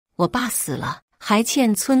我爸死了，还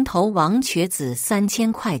欠村头王瘸子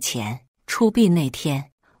3000块钱。出殡那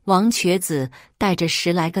天，王瘸子带着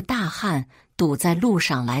10来个大汉堵在路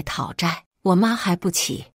上来讨债，我妈还不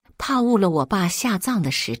起，怕误了我爸下葬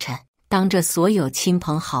的时辰，当着所有亲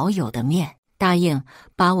朋好友的面，答应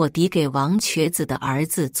把我抵给王瘸子的儿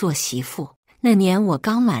子做媳妇。那年我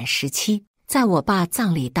刚满17，在我爸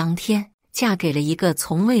葬礼当天，嫁给了一个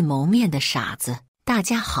从未谋面的傻子。大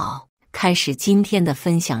家好，开始今天的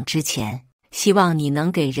分享之前，希望你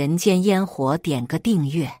能给人间烟火点个订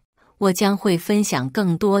阅，我将会分享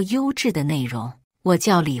更多优质的内容。我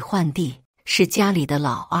叫李焕娣，是家里的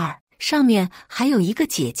老二，上面还有一个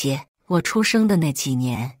姐姐。我出生的那几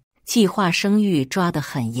年，计划生育抓得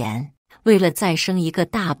很严，为了再生一个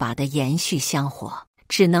大把的延续香火，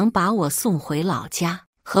只能把我送回老家，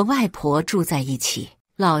和外婆住在一起。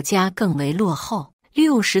老家更为落后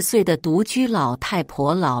，60岁的独居老太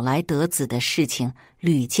婆老来得子的事情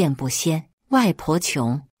屡见不鲜。外婆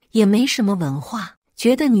穷，也没什么文化，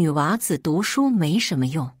觉得女娃子读书没什么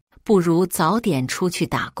用，不如早点出去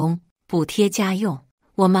打工，补贴家用。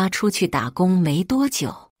我妈出去打工没多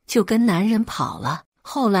久，就跟男人跑了，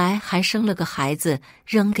后来还生了个孩子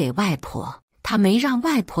扔给外婆，她没让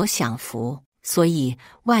外婆享福，所以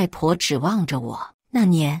外婆指望着我。那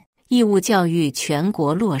年义务教育全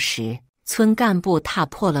国落实，村干部踏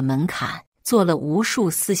破了门槛，做了无数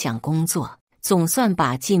思想工作，总算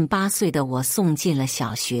把近8岁的我送进了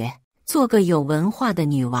小学。做个有文化的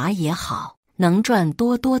女娃也好，能赚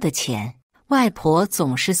多多的钱。外婆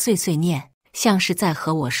总是碎碎念，像是在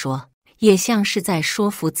和我说，也像是在说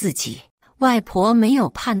服自己。外婆没有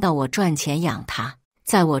盼到我赚钱养她，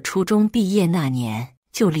在我初中毕业那年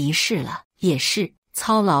就离世了。也是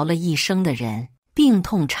操劳了一生的人，病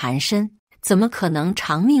痛缠身，怎么可能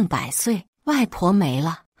长命100岁？外婆没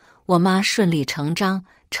了，我妈顺理成章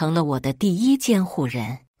成了我的第一监护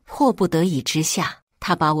人。迫不得已之下，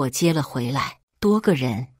她把我接了回来。多个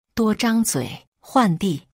人，多张嘴。焕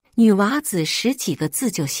娣，女娃子10几个字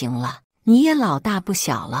就行了，你也老大不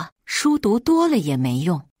小了，书读多了也没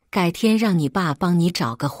用，改天让你爸帮你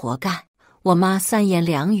找个活干。我妈3言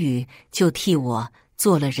2语就替我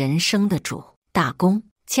做了人生的主。打工、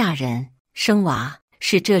嫁人、生娃，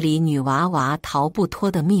是这里女娃娃逃不脱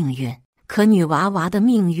的命运。可女娃娃的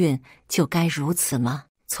命运就该如此吗？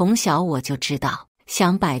从小我就知道，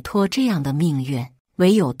想摆脱这样的命运，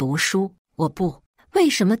唯有读书。我不，为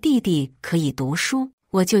什么弟弟可以读书，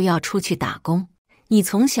我就要出去打工？你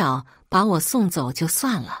从小把我送走就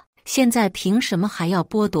算了，现在凭什么还要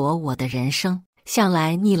剥夺我的人生？向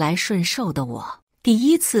来逆来顺受的我，第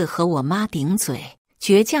一次和我妈顶嘴，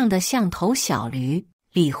倔强的像头小驴。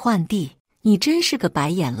李焕娣，你真是个白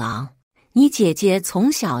眼狼。你姐姐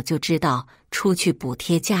从小就知道出去补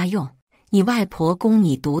贴家用，你外婆供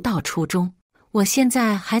你读到初中，我现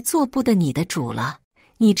在还做不得你的主了。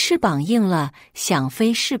你翅膀硬了，想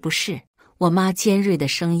飞是不是？我妈尖锐的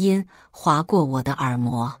声音划过我的耳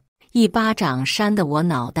膜，一巴掌扇得我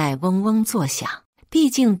脑袋嗡嗡作响。毕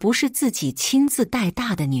竟不是自己亲自带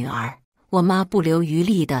大的女儿，我妈不留余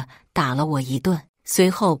力地打了我一顿，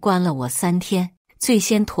随后关了我3天。最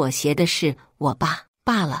先妥协的是我爸，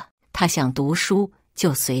罢了，他想读书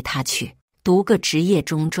就随他去，读个职业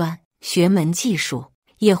中专，学门技术，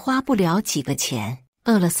也花不了几个钱。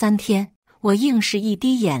饿了3天，我硬是一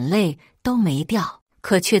滴眼泪都没掉，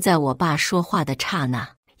可却在我爸说话的刹那，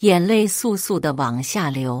眼泪簌簌地往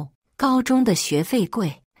下流。高中的学费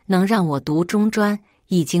贵，能让我读中专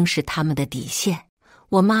已经是他们的底线。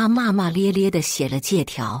我妈骂骂咧咧地写了借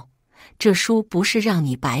条，这书不是让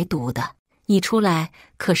你白读的，你出来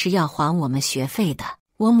可是要还我们学费的。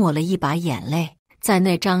我抹了一把眼泪，在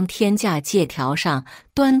那张天价借条上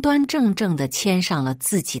端端正正地签上了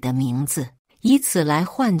自己的名字，以此来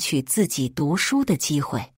换取自己读书的机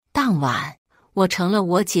会。当晚，我成了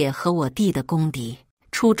我姐和我弟的公敌。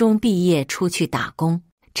初中毕业出去打工，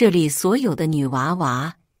这里所有的女娃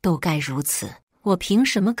娃都该如此，我凭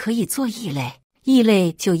什么可以做异类？异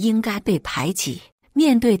类就应该被排挤。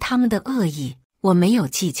面对他们的恶意，我没有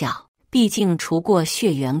计较，毕竟除过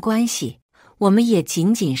血缘关系，我们也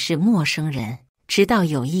仅仅是陌生人。直到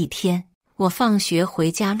有一天，我放学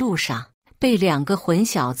回家路上，被2个混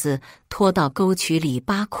小子拖到沟渠里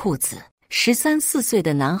扒裤子。13、14岁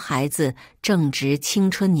的男孩子正值青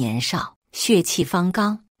春年少，血气方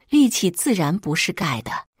刚，力气自然不是盖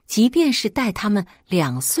的。即便是带他们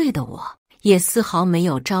2岁的我，也丝毫没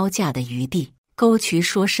有招架的余地。沟渠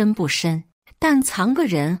说深不深，但藏个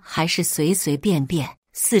人还是随随便便，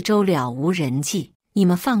四周了无人迹。你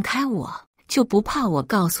们放开我，就不怕我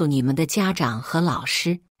告诉你们的家长和老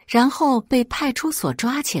师，然后被派出所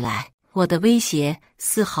抓起来？我的威胁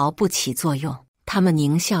丝毫不起作用。他们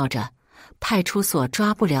狞笑着，派出所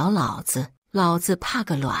抓不了老子，老子怕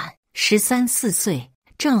个卵！13、14岁，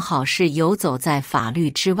正好是游走在法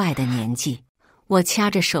律之外的年纪。我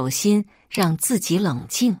掐着手心，让自己冷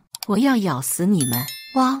静。我要咬死你们！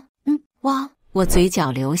汪，汪！我嘴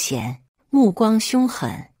角流涎，目光凶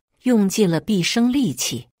狠，用尽了毕生力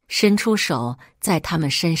气，伸出手在他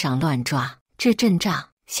们身上乱抓。这阵仗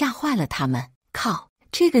吓坏了他们。靠！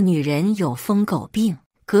这个女人有疯狗病，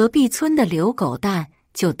隔壁村的刘狗蛋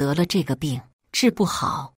就得了这个病，治不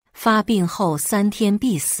好，发病后3天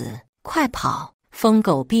必死。快跑！疯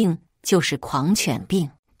狗病就是狂犬病，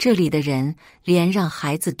这里的人连让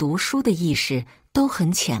孩子读书的意识都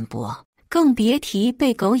很浅薄，更别提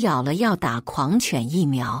被狗咬了要打狂犬疫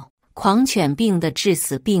苗。狂犬病的致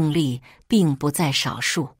死病例并不在少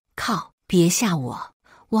数。靠！别吓我，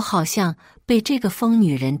我好像被这个疯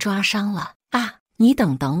女人抓伤了啊！你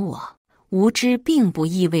等我。无知并不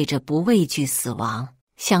意味着不畏惧死亡，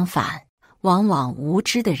相反，往往无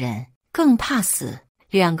知的人更怕死。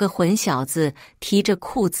2个混小子提着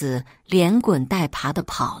裤子连滚带爬地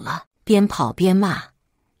跑了，边跑边骂：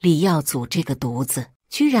李耀祖这个犊子，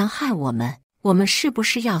居然害我们，我们是不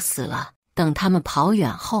是要死了？等他们跑远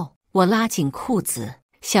后，我拉紧裤子，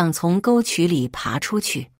想从沟渠里爬出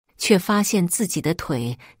去，却发现自己的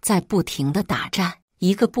腿在不停地打颤，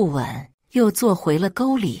一个不稳，又坐回了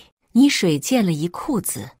沟里。泥水溅了一裤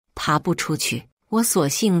子，爬不出去。我索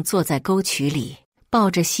性坐在沟渠里，抱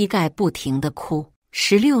着膝盖不停地哭。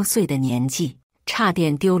16岁的年纪，差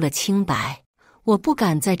点丢了清白。我不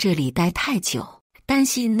敢在这里待太久，担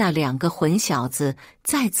心那2个混小子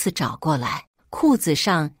再次找过来。裤子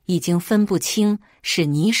上已经分不清是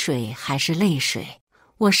泥水还是泪水。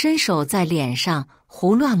我伸手在脸上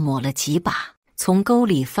胡乱抹了几把，从沟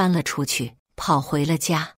里翻了出去，跑回了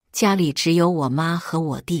家。家里只有我妈和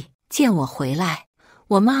我弟。见我回来，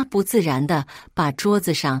我妈不自然地把桌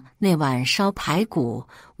子上那碗烧排骨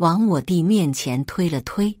往我弟面前推了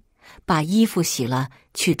推，把衣服洗了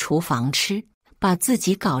去厨房吃，把自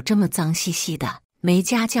己搞这么脏兮兮的，没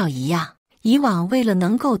家教一样。以往为了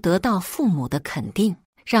能够得到父母的肯定，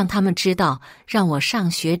让他们知道让我上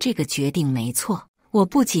学这个决定没错，我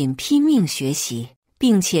不仅拼命学习，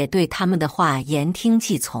并且对他们的话言听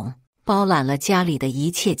计从，包揽了家里的一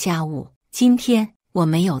切家务。今天我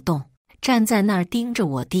没有动，站在那儿盯着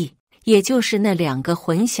我弟，也就是那2个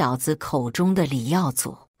混小子口中的李耀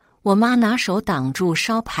祖。我妈拿手挡住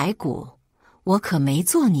烧排骨：我可没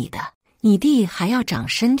做你的，你弟还要长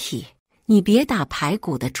身体，你别打排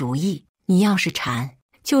骨的主意，你要是馋，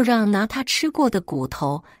就让拿他吃过的骨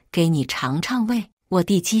头给你尝尝味。我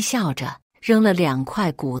弟讥笑着，扔了2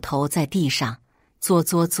块骨头在地上：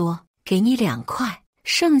嘬，给你2块，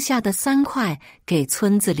剩下的3块给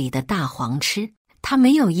村子里的大黄吃。他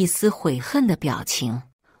没有一丝悔恨的表情。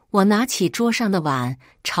我拿起桌上的碗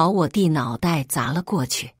朝我弟脑袋砸了过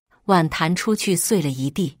去，碗弹出去碎了一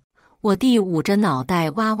地。我弟捂着脑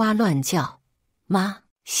袋哇哇乱叫：妈，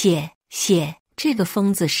血，这个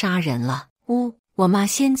疯子杀人了！我妈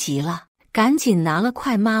先急了，赶紧拿了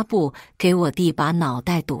块抹布给我弟把脑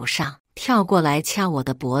袋堵上，跳过来掐我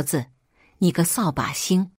的脖子：你个扫把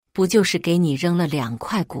星，不就是给你扔了2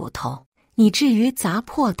块骨头，你至于砸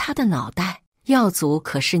破他的脑袋？耀祖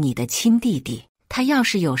可是你的亲弟弟，他要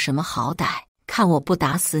是有什么好歹，看我不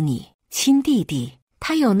打死你！亲弟弟，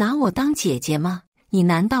他有拿我当姐姐吗？你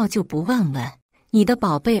难道就不问问你的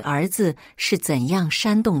宝贝儿子是怎样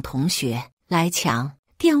煽动同学来抢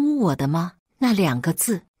玷污我的吗？那2个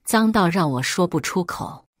字脏到让我说不出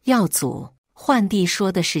口。耀祖，换弟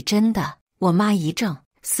说的是真的。我妈一怔，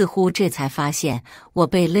似乎这才发现我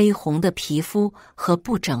被勒红的皮肤和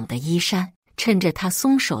不整的衣衫。趁着她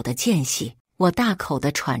松手的间隙，我大口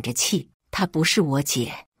地喘着气。她不是我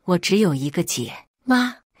姐，我只有一个姐。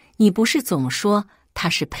妈，你不是总说她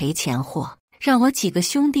是赔钱货，让我几个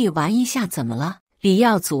兄弟玩一下怎么了？李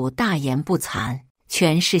耀祖大言不惭，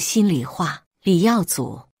全是心里话。李耀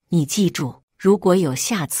祖，你记住，如果有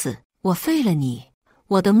下次，我废了你！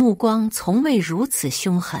我的目光从未如此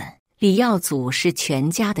凶狠。李耀祖是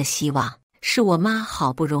全家的希望，是我妈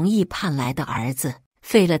好不容易盼来的儿子，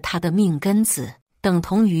废了他的命根子，等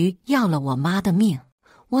同于要了我妈的命。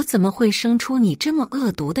我怎么会生出你这么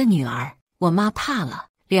恶毒的女儿？我妈怕了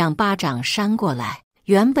，2巴掌扇过来，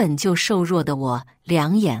原本就瘦弱的我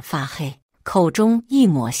两眼发黑，口中一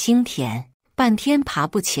抹腥甜，半天爬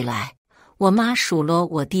不起来。我妈数落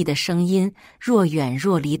我弟的声音若远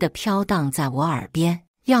若离地飘荡在我耳边：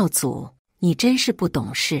耀祖，你真是不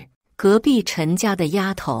懂事。隔壁陈家的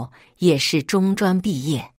丫头也是中专毕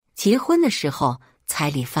业，结婚的时候彩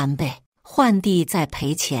礼翻倍，换弟再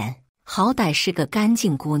赔钱，好歹是个干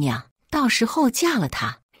净姑娘，到时候嫁了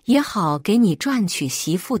她也好给你赚取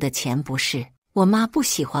媳妇的钱，不是？我妈不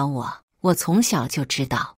喜欢我，我从小就知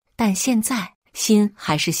道，但现在心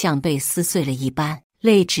还是像被撕碎了一般，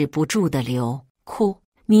泪止不住的流。哭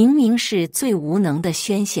明明是最无能的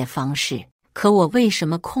宣泄方式，可我为什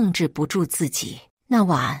么控制不住自己？那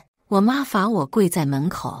晚，我妈罚我跪在门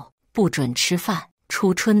口，不准吃饭。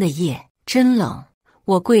初春的夜真冷，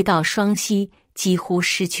我跪到双膝几乎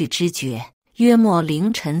失去知觉。约莫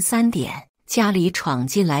凌晨3点，家里闯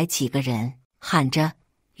进来几个人，喊着：“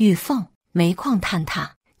玉凤，煤矿坍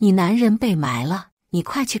塌，你男人被埋了，你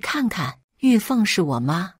快去看看。”玉凤是我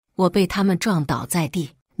妈，我被他们撞倒在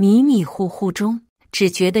地，迷迷糊糊中，只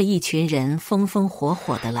觉得一群人风风火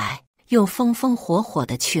火的来，又风风火火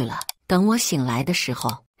的去了。等我醒来的时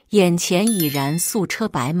候，眼前已然素车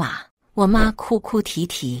白马。我妈哭哭啼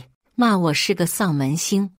啼，骂我是个丧门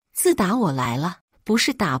星。自打我来了，不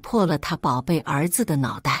是打破了她宝贝儿子的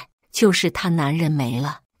脑袋，就是她男人没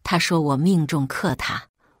了。她说我命中克她。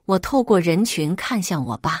我透过人群看向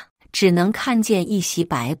我爸，只能看见一袭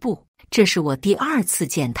白布。这是我第2次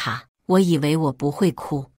见他，我以为我不会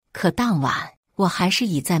哭，可当晚我还是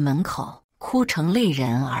倚在门口，哭成泪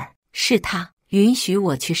人儿。是他允许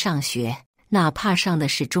我去上学，哪怕上的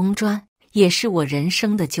是中专，也是我人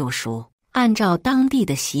生的救赎。按照当地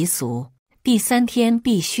的习俗，第3天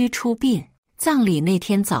必须出殡。葬礼那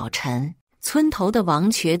天早晨，村头的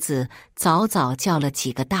王瘸子早早叫了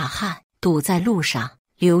几个大汉堵在路上。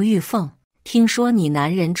刘玉凤，听说你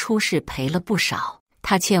男人出事赔了不少，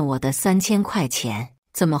他欠我的3000块钱，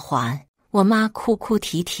怎么还？我妈哭哭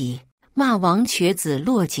啼啼，骂王瘸子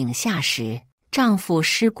落井下石，丈夫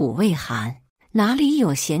尸骨未寒，哪里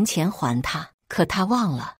有闲钱还他？可他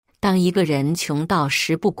忘了，当一个人穷到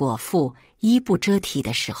食不果腹、衣不遮体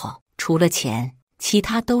的时候，除了钱，其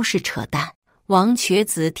他都是扯淡。王瘸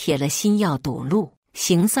子铁了心要堵路，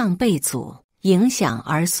行丧被阻，影响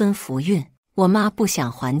儿孙福运。我妈不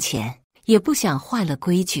想还钱，也不想坏了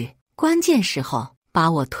规矩，关键时候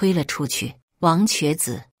把我推了出去。王瘸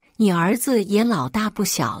子，你儿子也老大不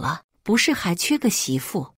小了，不是还缺个媳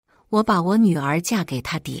妇？我把我女儿嫁给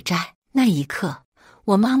他抵债。那一刻，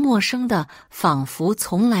我妈陌生的仿佛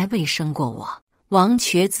从来未生过我。王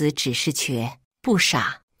瘸子只是瘸，不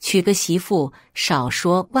傻，娶个媳妇少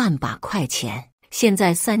说万把块钱，现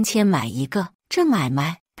在3000买一个，这买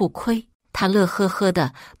卖不亏。他乐呵呵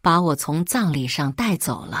的把我从葬礼上带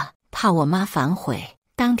走了，怕我妈反悔。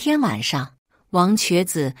当天晚上，王瘸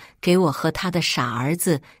子给我和他的傻儿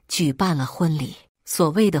子举办了婚礼。所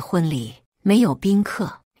谓的婚礼，没有宾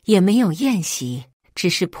客，也没有宴席，只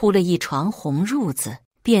是铺了一床红褥子，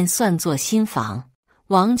便算作新房。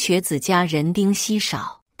王瘸子家人丁稀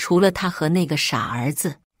少，除了他和那个傻儿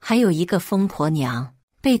子，还有一个疯婆娘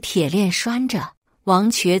被铁链拴着。王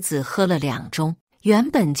瘸子喝了2盅，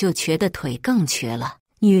原本就瘸的腿更瘸了。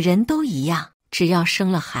女人都一样，只要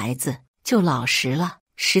生了孩子就老实了，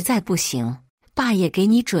实在不行，爸也给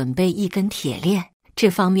你准备一根铁链，这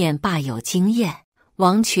方面爸有经验。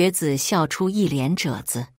王瘸子笑出一脸褶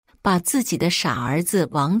子，把自己的傻儿子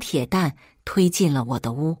王铁蛋推进了我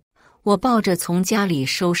的屋。我抱着从家里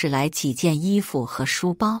收拾来几件衣服和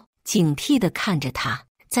书包，警惕地看着他，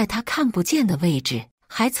在他看不见的位置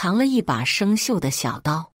还藏了一把生锈的小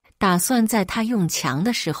刀，打算在他用强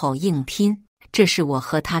的时候硬拼。这是我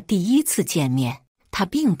和他第1次见面，他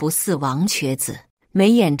并不似王瘸子，眉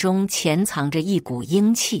眼中潜藏着一股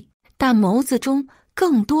英气，但眸子中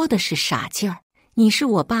更多的是傻劲儿。你是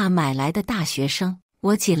我爸买来的大学生？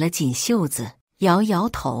我紧了紧袖子，摇摇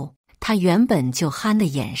头。他原本就憨的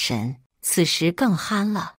眼神，此时更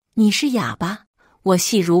憨了。你是哑巴？我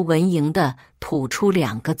细如蚊蝇地吐出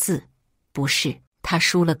2个字：不是。他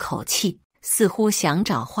舒了口气，似乎想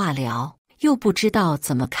找话聊，又不知道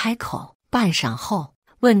怎么开口。半晌后，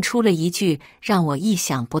问出了一句让我意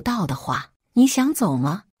想不到的话：你想走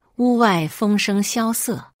吗？屋外风声萧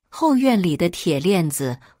瑟，后院里的铁链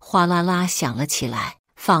子哗啦啦响了起来，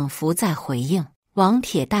仿佛在回应。王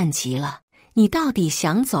铁蛋急了：你到底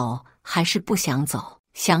想走还是不想走？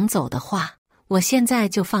想走的话，我现在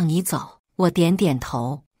就放你走。我点点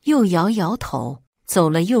头，又摇摇头。走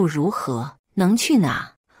了又如何？能去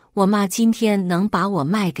哪？我妈今天能把我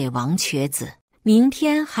卖给王瘸子，明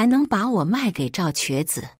天还能把我卖给赵瘸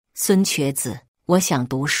子、孙瘸子。我想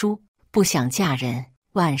读书，不想嫁人。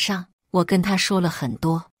晚上，我跟他说了很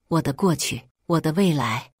多，我的过去，我的未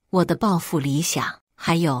来，我的抱负理想，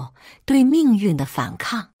还有对命运的反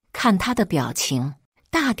抗。看他的表情，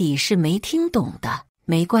大抵是没听懂的。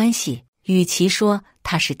没关系，与其说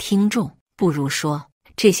他是听众，不如说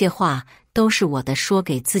这些话都是我的说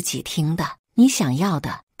给自己听的。你想要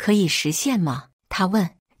的可以实现吗？他问。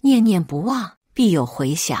念念不忘，必有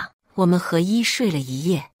回响。我们合衣睡了一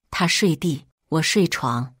夜，他睡地，我睡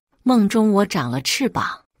床。梦中我长了翅膀，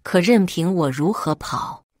可任凭我如何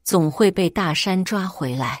跑，总会被大山抓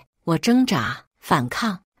回来。我挣扎反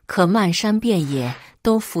抗，可漫山遍野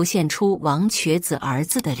都浮现出王瘸子儿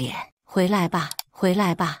子的脸。回来吧，回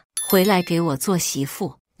来吧，回来给我做媳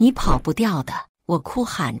妇，你跑不掉的。我哭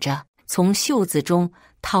喊着，从袖子中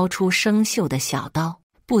掏出生锈的小刀，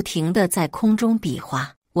不停地在空中比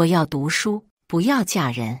划。我要读书，不要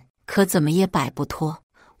嫁人，可怎么也摆不脱。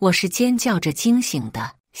我是尖叫着惊醒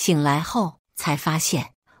的，醒来后才发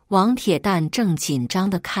现王铁蛋正紧张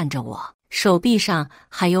地看着我，手臂上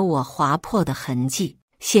还有我划破的痕迹，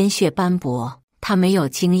鲜血斑驳。他没有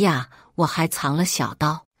惊讶我还藏了小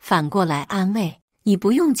刀，反过来安慰：你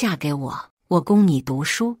不用嫁给我，我供你读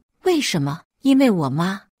书。为什么？因为我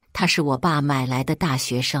妈，她是我爸买来的大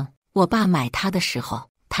学生。我爸买她的时候，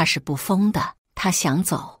她是不疯的，她想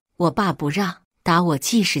走，我爸不让。打我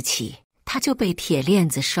记事起，她就被铁链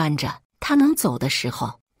子拴着。她能走的时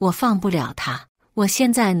候，我放不了她。我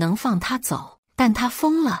现在能放她走，但她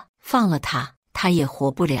疯了，放了她，她也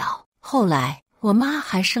活不了。后来我妈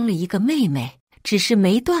还生了一个妹妹，只是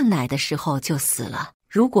没断奶的时候就死了。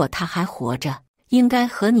如果她还活着，应该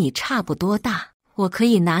和你差不多大，我可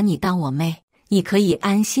以拿你当我妹，你可以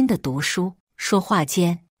安心的读书。说话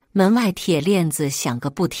间，门外铁链子响个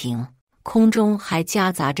不停，空中还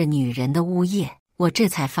夹杂着女人的呜咽。我这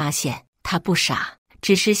才发现她不傻，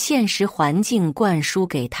只是现实环境灌输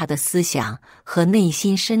给她的思想和内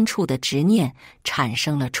心深处的执念产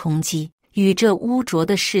生了冲击，与这污浊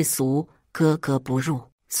的世俗格格不入，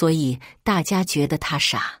所以大家觉得她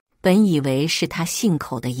傻。本以为是她信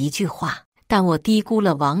口的一句话，但我低估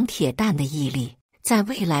了王铁蛋的毅力。在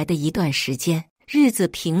未来的一段时间，日子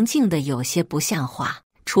平静的有些不像话。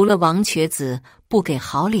除了王瘸子不给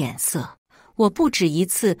好脸色，我不止一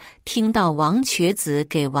次听到王瘸子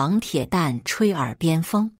给王铁蛋吹耳边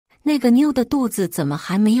风。那个妞的肚子怎么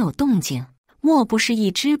还没有动静？莫不是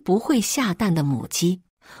一只不会下蛋的母鸡？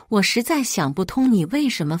我实在想不通，你为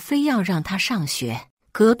什么非要让她上学？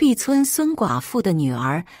隔壁村孙寡妇的女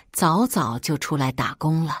儿早早就出来打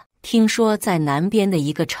工了，听说在南边的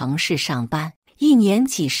一个城市上班，一年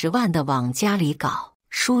几十万的往家里搞，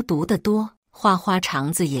书读得多，花花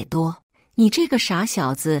肠子也多。你这个傻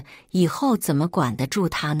小子，以后怎么管得住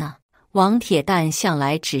他呢？王铁蛋向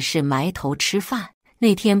来只是埋头吃饭，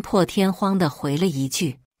那天破天荒地回了一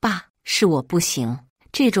句：爸，是我不行。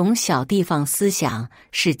这种小地方思想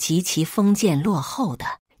是极其封建落后的，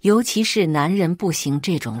尤其是男人不行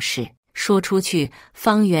这种事，说出去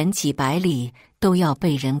方圆几百里都要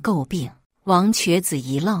被人诟病。王瘸子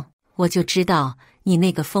一愣，我就知道你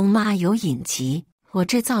那个疯妈有隐疾，我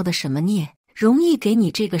这造的什么孽，容易给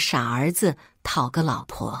你这个傻儿子讨个老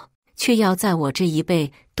婆，却要在我这一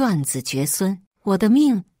辈断子绝孙，我的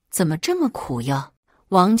命怎么这么苦哟？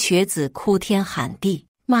王瘸子哭天喊地，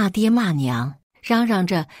骂爹骂娘，嚷嚷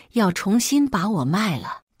着要重新把我卖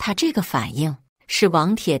了。他这个反应是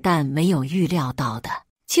王铁蛋没有预料到的，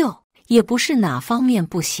也不是哪方面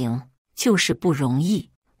不行，就是不容易。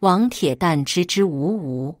王铁蛋支支吾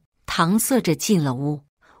吾，搪塞着进了屋。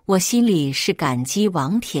我心里是感激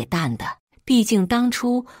王铁蛋的，毕竟当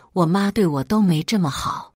初我妈对我都没这么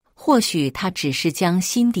好，或许她只是将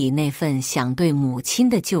心底那份想对母亲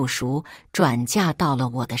的救赎转嫁到了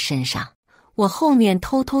我的身上。我后面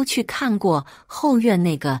偷偷去看过后院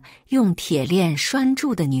那个用铁链拴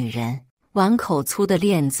住的女人，碗口粗的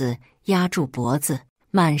链子压住脖子，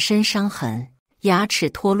满身伤痕，牙齿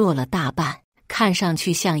脱落了大半，看上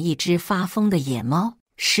去像一只发疯的野猫，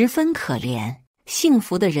十分可怜。幸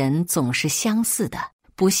福的人总是相似的，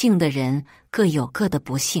不幸的人各有各的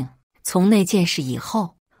不幸。从那件事以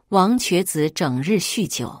后，王瘸子整日酗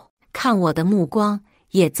酒，看我的目光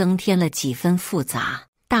也增添了几分复杂。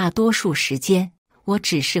大多数时间，我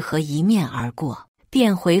只是和一面而过，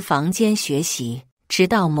便回房间学习。直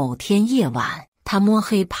到某天夜晚，他摸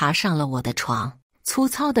黑爬上了我的床，粗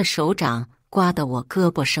糙的手掌刮得我胳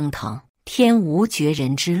膊生疼。天无绝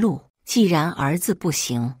人之路，既然儿子不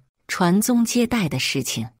行，传宗接代的事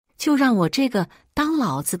情就让我这个当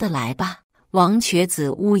老子的来吧。王瘸子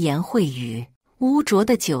污言秽语，污浊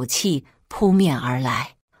的酒气扑面而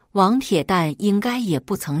来。王铁蛋应该也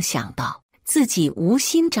不曾想到，自己无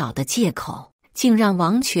心找的借口，竟让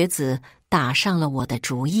王瘸子打上了我的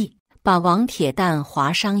主意。把王铁蛋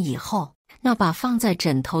划伤以后，那把放在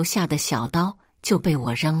枕头下的小刀就被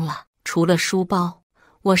我扔了。除了书包，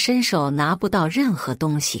我伸手拿不到任何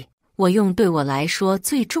东西。我用对我来说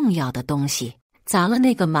最重要的东西砸了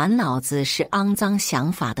那个满脑子是肮脏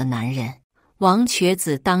想法的男人。王瘸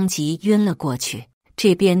子当即晕了过去。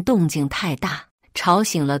这边动静太大，吵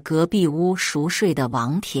醒了隔壁屋熟睡的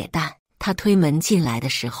王铁蛋。他推门进来的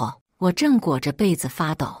时候，我正裹着被子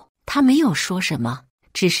发抖。他没有说什么，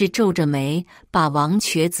只是皱着眉把王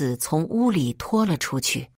瘸子从屋里拖了出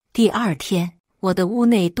去。第二天，我的屋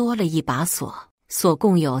内多了一把锁，锁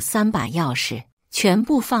共有3把钥匙，全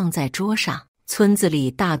部放在桌上。村子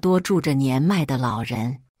里大多住着年迈的老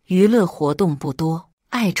人，娱乐活动不多，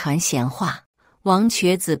爱传闲话。王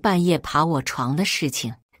瘸子半夜爬我床的事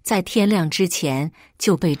情，在天亮之前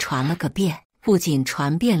就被传了个遍，不仅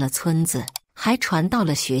传遍了村子，还传到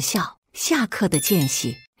了学校。下课的间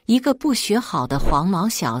隙，一个不学好的黄毛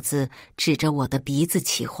小子指着我的鼻子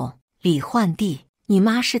起哄：“李焕娣，你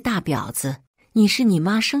妈是大婊子，你是你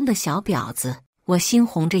妈生的小婊子。”我猩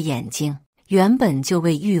红着眼睛，原本就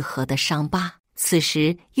未愈合的伤疤，此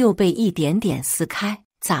时又被一点点撕开。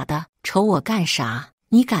咋的？瞅我干啥？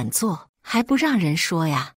你敢做，还不让人说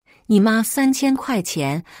呀？你妈3000块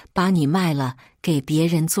钱把你卖了给别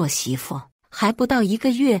人做媳妇，还不到1个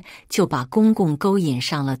月就把公公勾引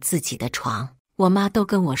上了自己的床。我妈都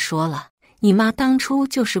跟我说了，你妈当初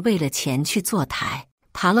就是为了钱去坐台，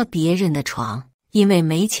爬了别人的床，因为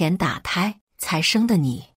没钱打胎才生的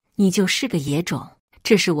你，你就是个野种。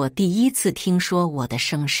这是我第一次听说我的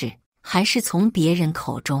身世，还是从别人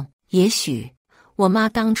口中。也许我妈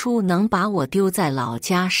当初能把我丢在老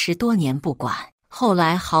家10多年不管，后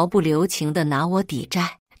来毫不留情地拿我抵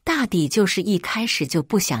债，大抵就是一开始就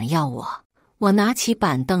不想要我。我拿起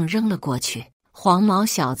板凳扔了过去，黄毛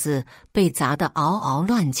小子被砸得嗷嗷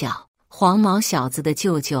乱叫。黄毛小子的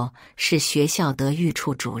舅舅是学校德育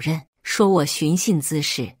处主任，说我寻衅滋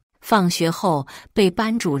事，放学后被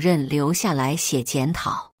班主任留下来写检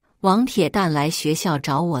讨。王铁蛋来学校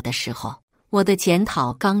找我的时候，我的检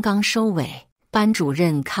讨刚刚收尾，班主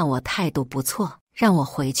任看我态度不错，让我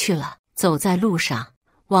回去了。走在路上，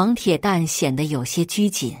王铁蛋显得有些拘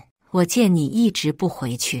谨。我见你一直不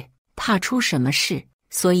回去，怕出什么事，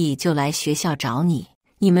所以就来学校找你。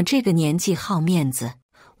你们这个年纪好面子，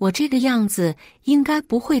我这个样子应该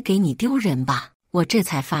不会给你丢人吧？我这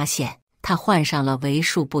才发现他换上了为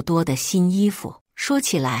数不多的新衣服。说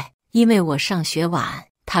起来，因为我上学晚，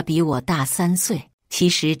他比我大3岁，其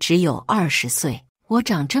实只有20岁。我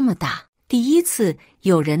长这么大，第一次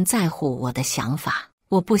有人在乎我的想法。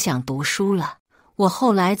我不想读书了。我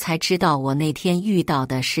后来才知道，我那天遇到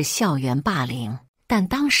的是校园霸凌，但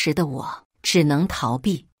当时的我只能逃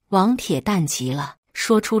避。王铁蛋急了，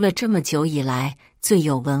说出了这么久以来最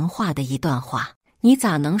有文化的一段话：你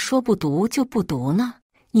咋能说不读就不读呢？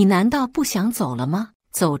你难道不想走了吗？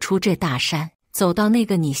走出这大山，走到那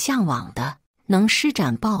个你向往的、能施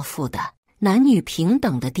展抱负的、男女平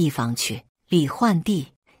等的地方去。李焕娣，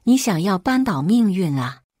你想要扳倒命运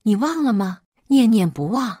啊？你忘了吗？念念不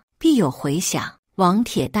忘，必有回响。王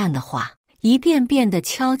铁蛋的话一遍遍地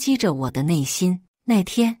敲击着我的内心。那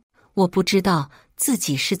天，我不知道自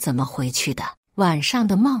己是怎么回去的。晚上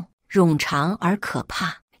的梦冗长而可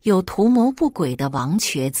怕，有图谋不轨的王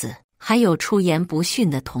瘸子，还有出言不逊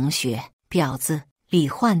的同学。婊子，李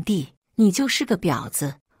焕娣，你就是个婊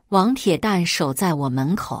子。王铁蛋守在我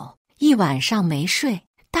门口，一晚上没睡，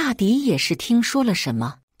大抵也是听说了什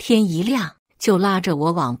么。天一亮，就拉着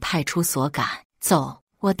我往派出所赶。走，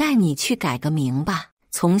我带你去改个名吧，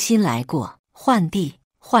重新来过。焕娣，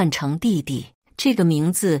换成弟弟，这个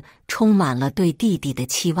名字充满了对弟弟的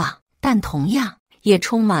期望，但同样也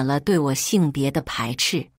充满了对我性别的排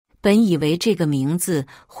斥。本以为这个名字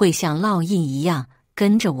会像烙印一样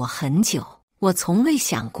跟着我很久，我从未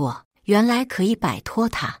想过原来可以摆脱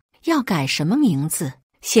它。要改什么名字？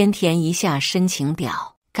先填一下申请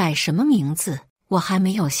表。改什么名字？我还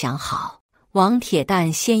没有想好。王铁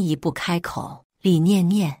蛋先一步开口：李念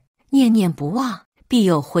念，念念不忘，必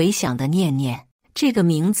有回响的念念。这个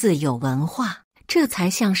名字有文化，这才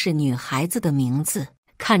像是女孩子的名字。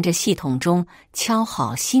看着系统中敲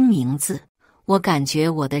好新名字，我感觉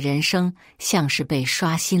我的人生像是被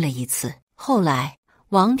刷新了一次。后来，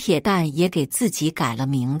王铁蛋也给自己改了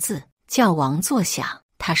名字，叫王作响。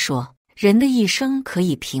他说，人的一生可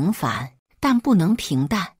以平凡，但不能平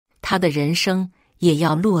淡，他的人生也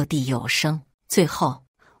要落地有声。最后，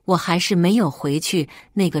我还是没有回去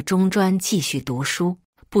那个中专继续读书。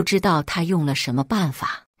不知道他用了什么办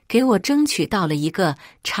法，给我争取到了一个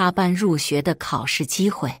插班入学的考试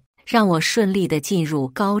机会，让我顺利地进入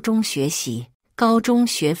高中学习。高中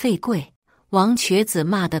学费贵，王瘸子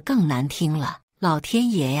骂得更难听了。老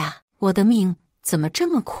天爷呀，我的命怎么这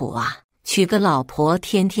么苦啊！娶个老婆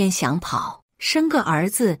天天想跑，生个儿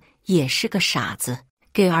子也是个傻子，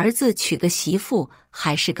给儿子娶个媳妇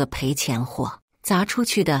还是个赔钱货。砸出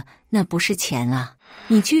去的那不是钱啊！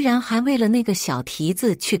你居然还为了那个小蹄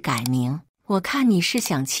子去改名，我看你是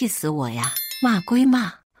想气死我呀！骂归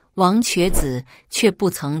骂，王瘸子却不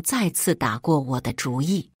曾再次打过我的主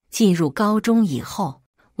意。进入高中以后，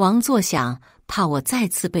王作想怕我再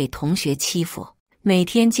次被同学欺负，每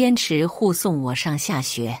天坚持护送我上下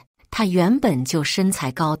学。他原本就身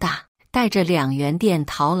材高大，带着2元店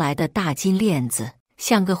淘来的大金链子，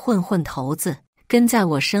像个混混头子，跟在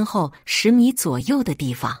我身后10米左右的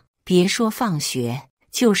地方。别说放学，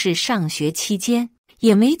就是上学期间，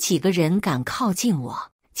也没几个人敢靠近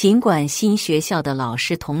我。尽管新学校的老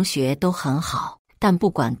师同学都很好，但不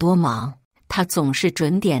管多忙，他总是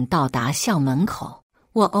准点到达校门口。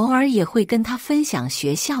我偶尔也会跟他分享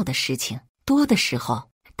学校的事情，多的时候，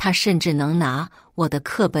他甚至能拿我的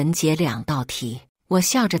课本解2道题。我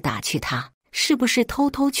笑着打趣他，是不是偷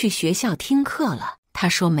偷去学校听课了？他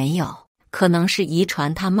说没有，可能是遗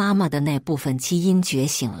传他妈妈的那部分基因觉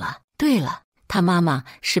醒了。对了，他妈妈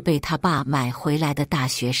是被他爸买回来的大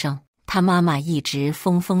学生，他妈妈一直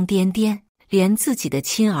疯疯癫癫，连自己的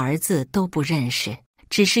亲儿子都不认识，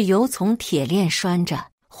只是由从铁链拴着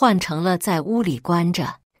换成了在屋里关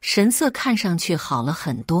着，神色看上去好了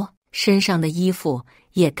很多，身上的衣服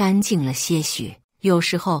也干净了些许。有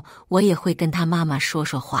时候我也会跟他妈妈说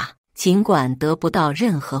说话，尽管得不到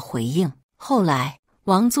任何回应。后来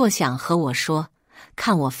王作想和我说，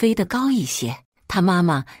看我飞得高一些，他妈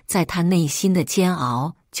妈在他内心的煎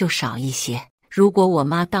熬就少一些。如果我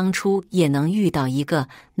妈当初也能遇到一个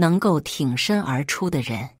能够挺身而出的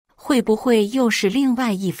人，会不会又是另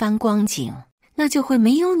外一番光景？那就会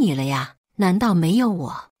没有你了呀。难道没有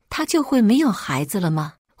我，他就会没有孩子了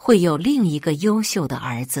吗？会有另一个优秀的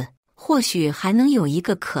儿子，或许还能有一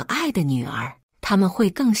个可爱的女儿，他们会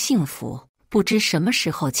更幸福。不知什么时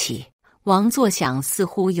候起，王作想似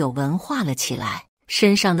乎有文化了起来，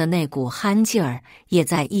身上的那股憨劲儿也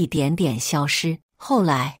在一点点消失。后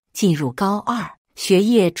来进入高2，学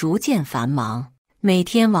业逐渐繁忙，每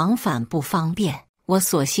天往返不方便，我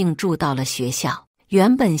索性住到了学校。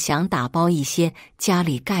原本想打包一些家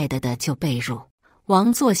里盖的旧被褥，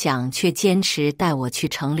王作想却坚持带我去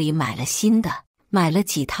城里买了新的。买了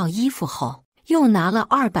几套衣服后，又拿了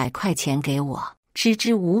200块钱给我，支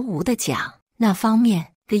支吾吾地讲，那方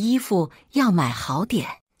面的衣服要买好点，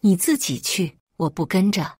你自己去。我不跟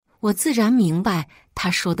着，我自然明白他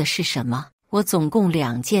说的是什么。我总共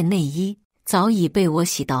2件内衣，早已被我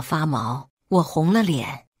洗到发毛。我红了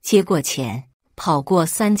脸，接过钱，跑过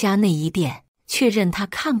3家内衣店，确认他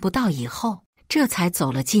看不到以后，这才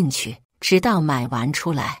走了进去。直到买完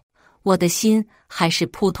出来，我的心还是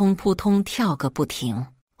扑通扑通跳个不停。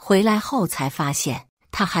回来后才发现，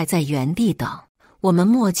他还在原地等。我们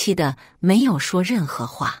默契的没有说任何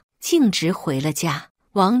话，径直回了家。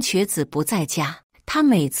王瘸子不在家，他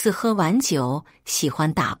每次喝完酒喜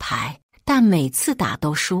欢打牌，但每次打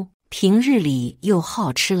都输。平日里又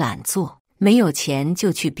好吃懒做，没有钱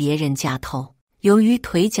就去别人家偷。由于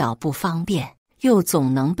腿脚不方便，又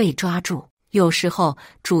总能被抓住。有时候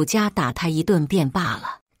主家打他一顿便罢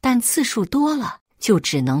了，但次数多了就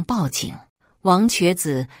只能报警。王瘸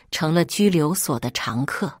子成了拘留所的常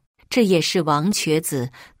客，这也是王瘸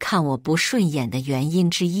子看我不顺眼的原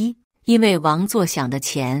因之一。因为王作想的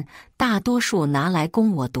钱大多数拿来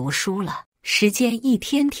供我读书了，时间一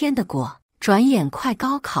天天的过，转眼快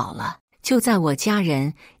高考了。就在我家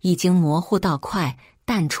人已经模糊到快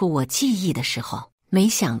淡出我记忆的时候，没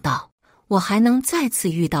想到我还能再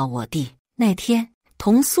次遇到我弟。那天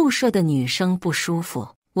同宿舍的女生不舒服，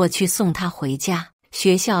我去送她回家。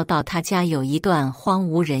学校到她家有一段荒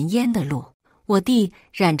无人烟的路。我弟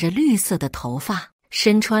染着绿色的头发，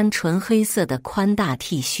身穿纯黑色的宽大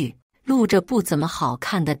T 恤，露着不怎么好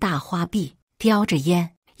看的大花臂，叼着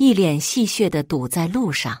烟，一脸戏谑地堵在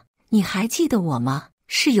路上。你还记得我吗？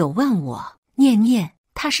室友问我。念念，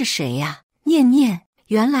他是谁呀？念念，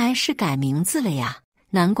原来是改名字了呀，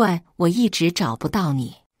难怪我一直找不到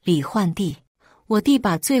你。李焕娣。我弟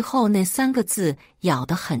把最后那3个字咬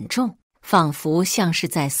得很重，仿佛像是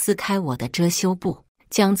在撕开我的遮羞布，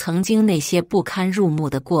将曾经那些不堪入目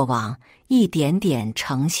的过往一点点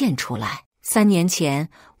呈现出来。3年前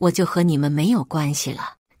我就和你们没有关系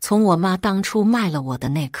了。从我妈当初卖了我的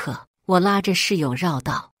那刻，我拉着室友绕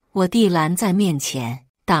道，我弟拦在面前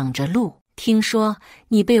挡着路。听说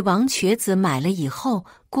你被王瘸子买了以后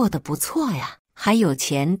过得不错呀，还有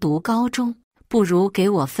钱读高中，不如给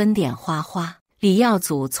我分点花花。李耀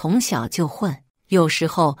祖从小就混，有时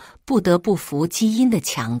候不得不服基因的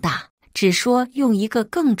强大，只说用一个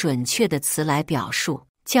更准确的词来表述，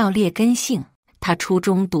叫劣根性。他初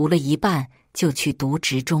中读了一半就去读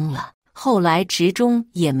职中了，后来职中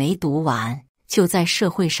也没读完，就在社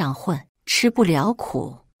会上混，吃不了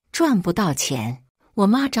苦，赚不到钱。我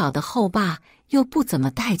妈找的后爸又不怎么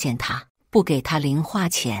待见他，不给他零花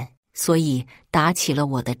钱，所以打起了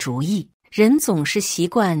我的主意。人总是习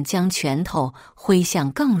惯将拳头挥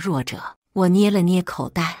向更弱者。我捏了捏口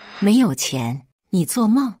袋，没有钱。你做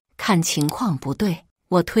梦。看情况不对，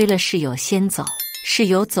我推了室友先走。室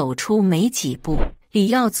友走出没几步，李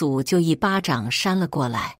耀祖就一巴掌扇了过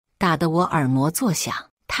来，打得我耳膜作响。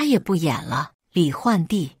他也不演了。李焕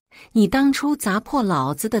娣，你当初砸破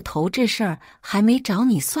老子的头这事儿还没找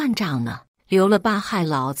你算账呢，留了疤害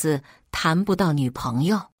老子谈不到女朋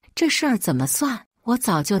友，这事儿怎么算？我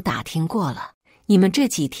早就打听过了。你们这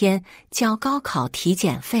几天交高考体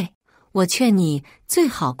检费，我劝你最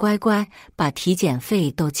好乖乖把体检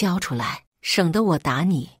费都交出来，省得我打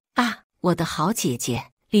你啊！我的好姐姐。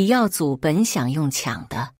李耀祖本想用抢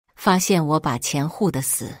的，发现我把钱护得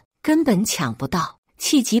死，根本抢不到，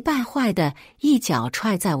气急败坏的一脚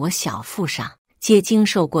踹在我小腹上。皆经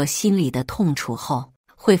受过心理的痛楚后，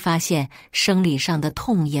会发现生理上的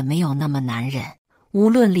痛也没有那么难忍。无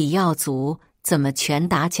论李耀祖怎么拳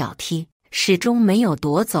打脚踢，始终没有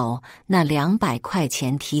夺走那200块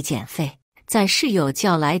钱体检费。在室友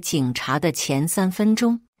叫来警察的前3分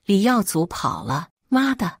钟，李耀祖跑了。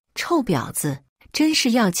妈的，臭婊子，真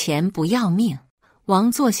是要钱不要命。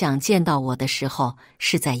王作想见到我的时候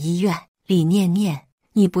是在医院。李念念，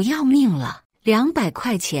你不要命了？200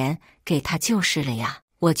块钱给他就是了呀。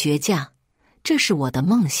我倔强，这是我的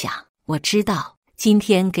梦想。我知道今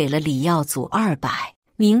天给了李耀祖200，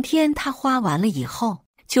明天他花完了以后，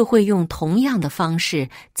就会用同样的方式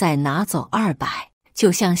再拿走200，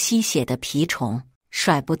就像吸血的蜱虫，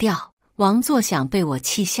甩不掉。王作想被我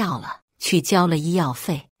气笑了，去交了医药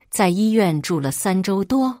费，在医院住了3周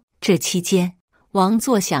多。这期间，王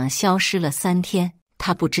作想消失了3天。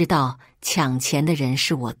他不知道抢钱的人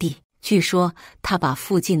是我弟，据说他把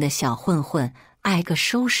附近的小混混挨个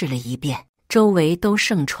收拾了一遍，周围都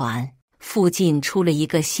盛传附近出了一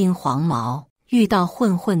个新黄毛，遇到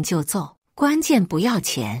混混就揍，关键不要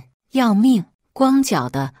钱，要命。光脚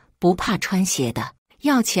的不怕穿鞋的，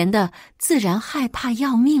要钱的自然害怕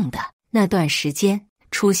要命的。那段时间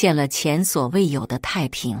出现了前所未有的太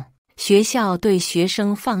平。学校对学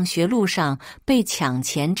生放学路上被抢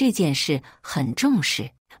钱这件事很重视，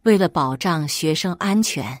为了保障学生安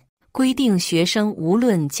全，规定学生无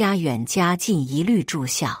论家远家近一律住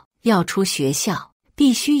校，要出学校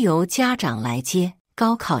必须由家长来接。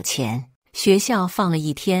高考前，学校放了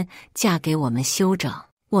1天假给我们休整。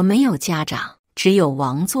我没有家长，只有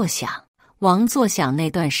王作想。王作想那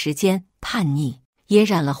段时间叛逆，也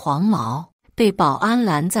染了黄毛，被保安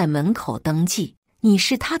拦在门口登记。你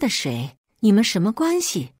是他的谁？你们什么关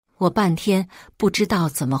系？我半天不知道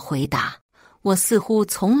怎么回答。我似乎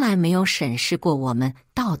从来没有审视过我们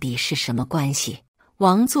到底是什么关系。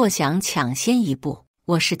王作想抢先一步，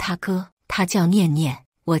我是他哥，他叫念念，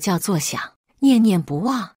我叫作想。念念不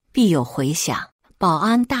忘，必有回响。保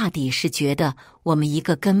安大抵是觉得我们一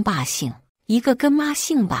个跟爸姓，一个跟妈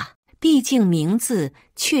姓吧，毕竟名字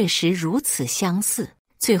确实如此相似，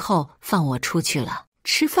最后放我出去了。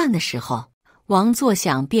吃饭的时候，王作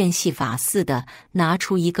想变戏法似的拿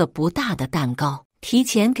出一个不大的蛋糕，提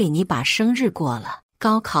前给你把生日过了，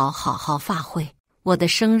高考好好发挥。我的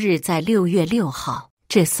生日在6月6号，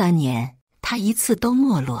这3年他一次都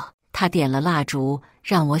没落。他点了蜡烛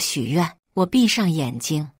让我许愿，我闭上眼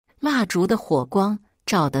睛，蜡烛的火光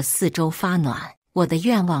照得四周发暖。我的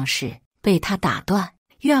愿望是被他打断，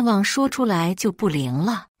愿望说出来就不灵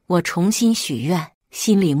了。我重新许愿，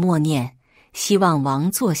心里默念，希望王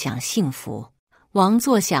作想幸福。王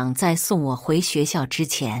作想在送我回学校之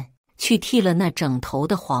前，去剃了那整头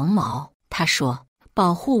的黄毛。他说，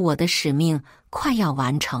保护我的使命快要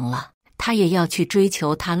完成了，他也要去追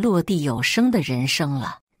求他落地有声的人生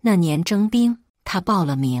了。那年征兵，他报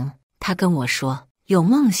了名。他跟我说，有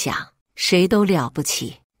梦想，谁都了不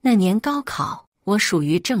起。那年高考，我属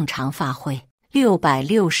于正常发挥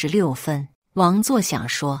，666分。王作想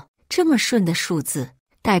说，这么顺的数字，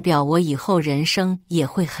代表我以后人生也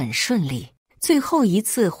会很顺利。最后一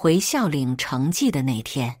次回校领成绩的那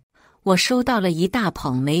天，我收到了一大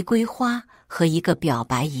捧玫瑰花和一个表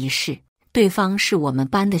白仪式，对方是我们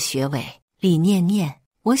班的学委。李念念，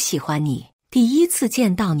我喜欢你。第一次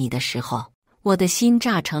见到你的时候，我的心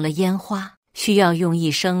炸成了烟花，需要用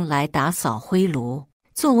一生来打扫灰炉。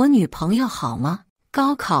做我女朋友好吗？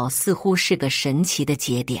高考似乎是个神奇的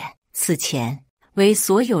节点，此前为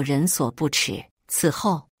所有人所不齿，此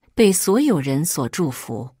后被所有人所祝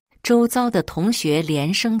福。周遭的同学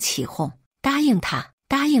连声起哄，答应他，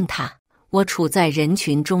答应他。我处在人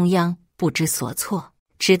群中央，不知所措，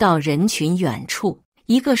直到人群远处，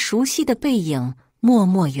一个熟悉的背影默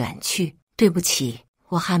默远去。对不起，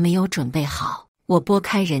我还没有准备好。我拨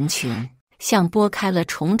开人群，像拨开了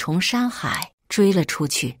重重山海，追了出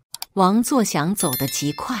去。王作祥走得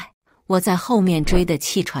极快，我在后面追得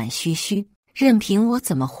气喘吁吁，任凭我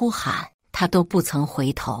怎么呼喊，他都不曾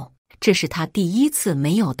回头。这是他第一次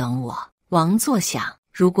没有等我。王作祥，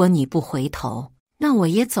如果你不回头，那我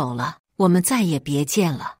也走了，我们再也别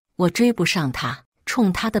见了。我追不上他，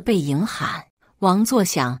冲他的背影喊。王作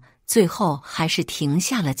祥最后还是停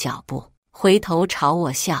下了脚步，回头朝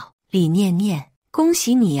我笑。李念念，恭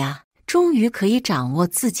喜你啊，终于可以掌握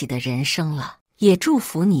自己的人生了，也祝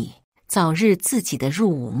福你早日自己的入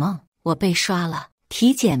伍梦。我被刷了，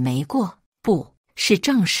体检没过，不是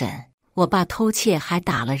政审，我爸偷窃还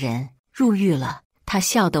打了人，入狱了。他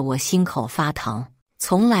笑得我心口发疼，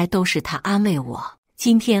从来都是他安慰我，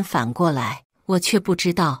今天反过来，我却不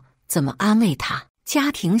知道怎么安慰他。家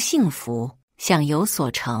庭幸福，想有所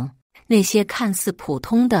成，那些看似普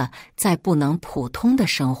通的再不能普通的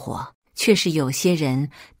生活，却是有些人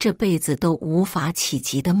这辈子都无法企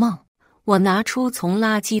及的梦。我拿出从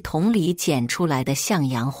垃圾桶里捡出来的向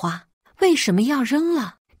阳花，为什么要扔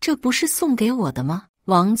了？这不是送给我的吗？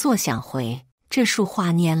王作想回，这束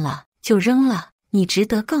花蔫了就扔了，你值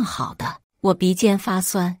得更好的。我鼻尖发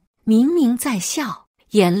酸，明明在笑，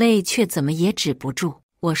眼泪却怎么也止不住。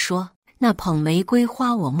我说，那捧玫瑰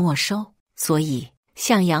花我没收，所以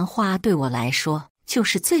向阳花对我来说就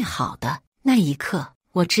是最好的。那一刻，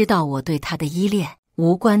我知道我对他的依恋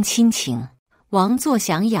无关亲情。王作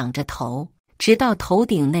祥仰着头，直到头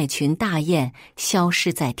顶那群大雁消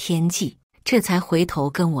失在天际，这才回头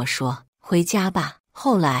跟我说，回家吧。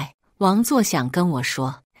后来王作祥跟我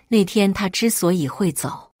说，那天他之所以会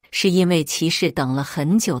走，是因为骑士等了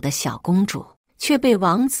很久的小公主却被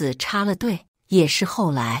王子插了队。也是后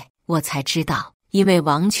来我才知道，因为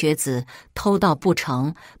王瘸子偷盗不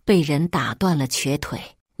成，被人打断了瘸腿，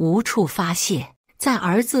无处发泄，在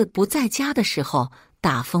儿子不在家的时候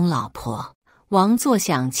打疯老婆。王作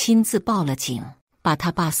祥亲自报了警，把他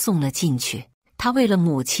爸送了进去。他为了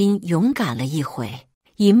母亲勇敢了一回，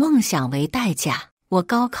以梦想为代价。我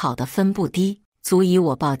高考的分不低，足以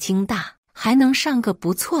我报京大，还能上个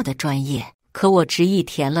不错的专业。可我执意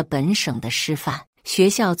填了本省的师范学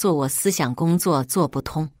校，做我思想工作做不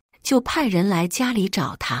通，就派人来家里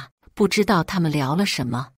找他。不知道他们聊了什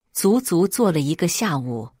么，足足坐了一个下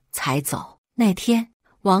午才走。那天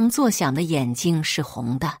王作祥的眼睛是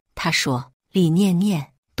红的，他说，李念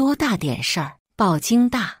念，多大点事儿，报京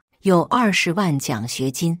大有20万奖学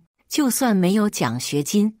金，就算没有奖学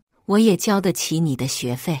金，我也交得起你的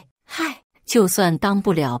学费。嗨，就算当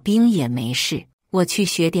不了兵也没事，我去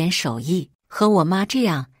学点手艺，和我妈这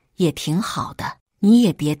样也挺好的。你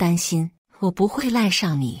也别担心，我不会赖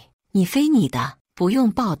上你，你非你的，不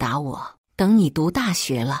用报答我。等你读大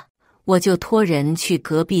学了，我就托人去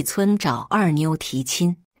隔壁村找二妞提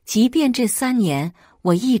亲。即便这3年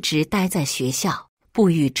我一直待在学校，不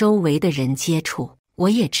与周围的人接触，我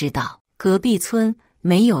也知道隔壁村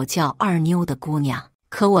没有叫二妞的姑娘。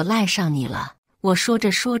可我赖上你了。我说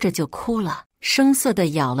着说着就哭了，生涩地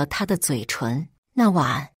咬了他的嘴唇。那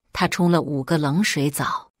晚他冲了5个冷水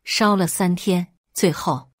澡，烧了3天，最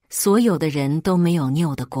后所有的人都没有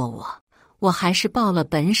拗得过我。我还是报了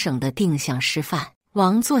本省的定向师范。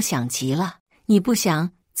王作想急了，你不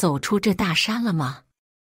想走出这大山了吗？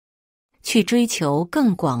去追求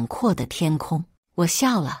更广阔的天空。我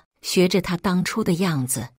笑了，学着他当初的样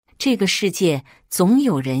子，这个世界总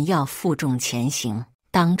有人要负重前行。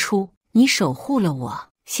当初你守护了我，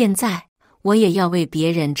现在我也要为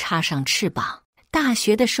别人插上翅膀。大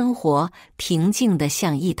学的生活平静得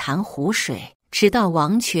像一潭湖水，直到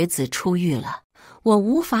王瘸子出狱了，我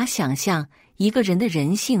无法想象一个人的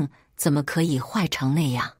人性怎么可以坏成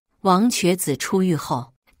那样。王瘸子出狱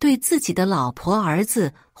后，对自己的老婆儿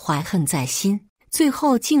子怀恨在心，最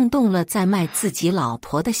后竟动了再卖自己老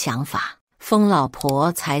婆的想法。疯老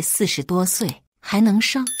婆才40多岁，还能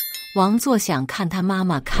生？王作想看他妈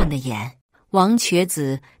妈看得严，王瘸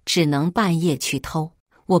子只能半夜去偷。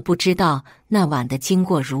我不知道那晚的经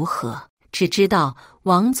过如何，只知道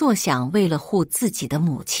王作想为了护自己的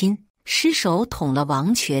母亲，失手捅了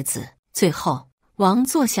王瘸子。最后王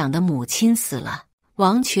作想的母亲死了，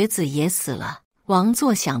王瘸子也死了，王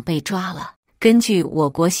作想被抓了。根据我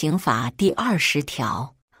国刑法第20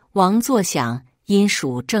条，王作想因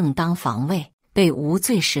属正当防卫，被无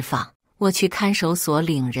罪释放。我去看守所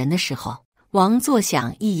领人的时候，王作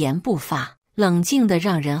想一言不发，冷静得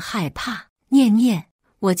让人害怕。念念，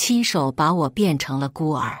我亲手把我变成了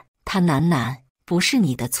孤儿。他喃喃，不是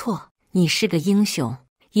你的错，你是个英雄。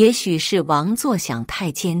也许是王作想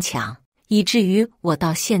太坚强，以至于我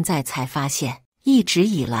到现在才发现，一直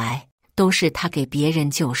以来都是他给别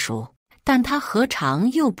人救赎，但他何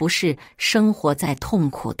尝又不是生活在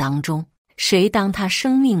痛苦当中？谁当他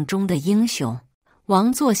生命中的英雄？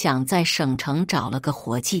王作想在省城找了个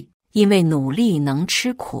活计，因为努力能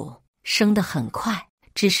吃苦，升得很快。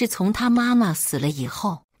只是从他妈妈死了以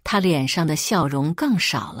后，他脸上的笑容更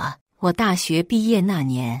少了。我大学毕业那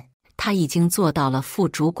年，他已经做到了副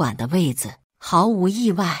主管的位子，毫无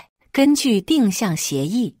意外。根据定向协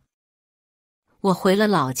议，我回了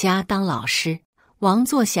老家当老师，王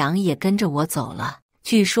作想也跟着我走了。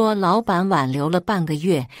据说老板挽留了半个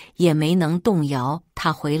月，也没能动摇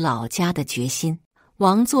他回老家的决心。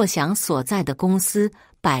王作想所在的公司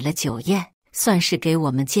摆了酒宴，算是给我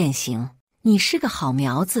们践行。你是个好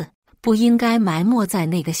苗子，不应该埋没在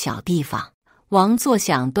那个小地方。王作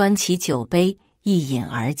想端起酒杯，一饮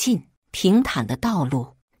而尽。平坦的道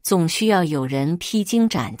路总需要有人披荆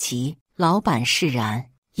斩棘。老板释然，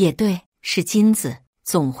也对，是金子，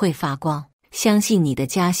总会发光。相信你的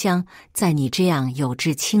家乡，在你这样有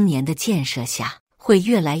志青年的建设下，会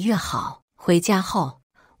越来越好。回家后，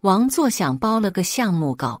王作想包了个项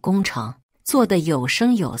目搞工程，做得有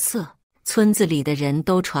声有色。村子里的人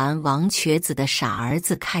都传王瘸子的傻儿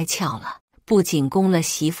子开窍了，不仅供了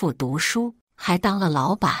媳妇读书，还当了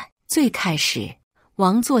老板。最开始，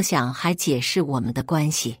王作想还解释我们的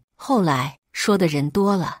关系，后来说的人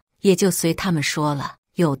多了，也就随他们说了。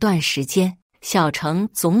有段时间，小城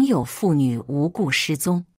总有妇女无故失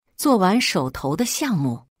踪。做完手头的项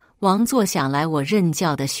目，王作想来我任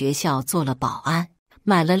教的学校做了保安，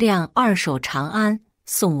买了辆二手长安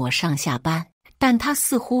送我上下班。但他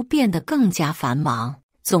似乎变得更加繁忙，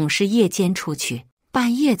总是夜间出去，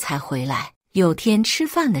半夜才回来。有天吃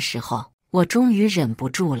饭的时候，我终于忍不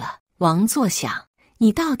住了。王作想，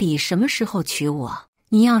你到底什么时候娶我？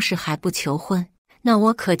你要是还不求婚，那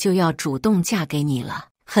我可就要主动嫁给你了。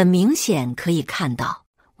很明显可以看到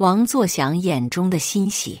王作想眼中的欣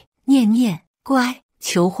喜。念念，乖，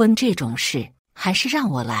求婚这种事还是让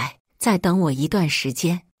我来，再等我一段时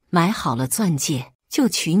间，买好了钻戒就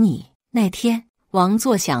娶你。那天王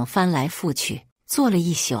作想翻来覆去做了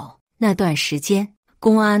一宿。那段时间，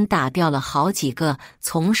公安打掉了好几个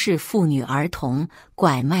从事妇女儿童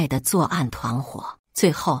拐卖的作案团伙。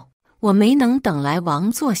最后，我没能等来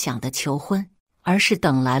王作想的求婚，而是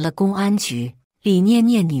等来了公安局。李念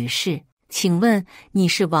念女士，请问你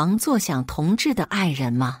是王作想同志的爱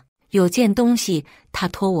人吗？有件东西他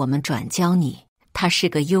托我们转交你。他是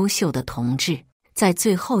个优秀的同志，在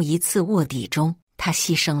最后一次卧底中，他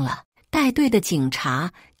牺牲了。带队的警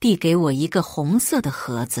察递给我一个红色的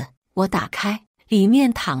盒子，我打开，里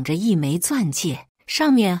面躺着一枚钻戒，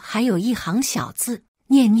上面还有一行小字：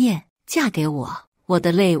念念，嫁给我。我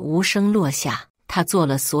的泪无声落下。他做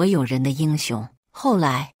了所有人的英雄。后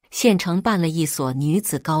来，县城办了一所女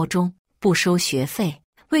子高中，不收学费，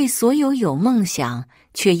为所有有梦想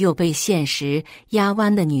却又被现实压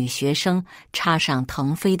弯的女学生插上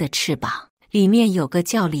腾飞的翅膀。里面有个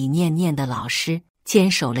叫李念念的老师，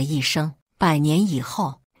坚守了一生。100年以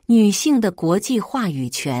后，女性的国际话语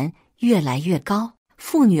权越来越高，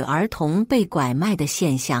妇女儿童被拐卖的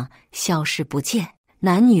现象消失不见，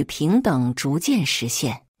男女平等逐渐实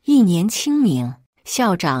现。一年清明，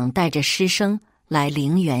校长带着师生来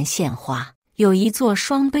陵园献花，有一座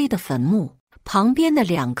双碑的坟墓，旁边的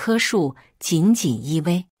2棵树紧紧依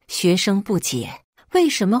偎。学生不解，为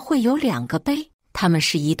什么会有2个碑？他们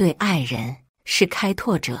是一对爱人，是开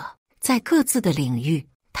拓者，在各自的领域，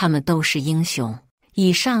他们都是英雄。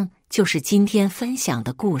以上就是今天分享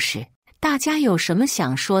的故事，大家有什么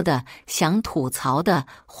想说的、想吐槽的，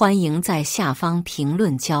欢迎在下方评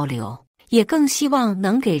论交流，也更希望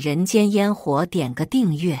能给人间烟火点个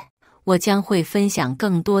订阅，我将会分享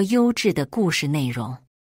更多优质的故事内容。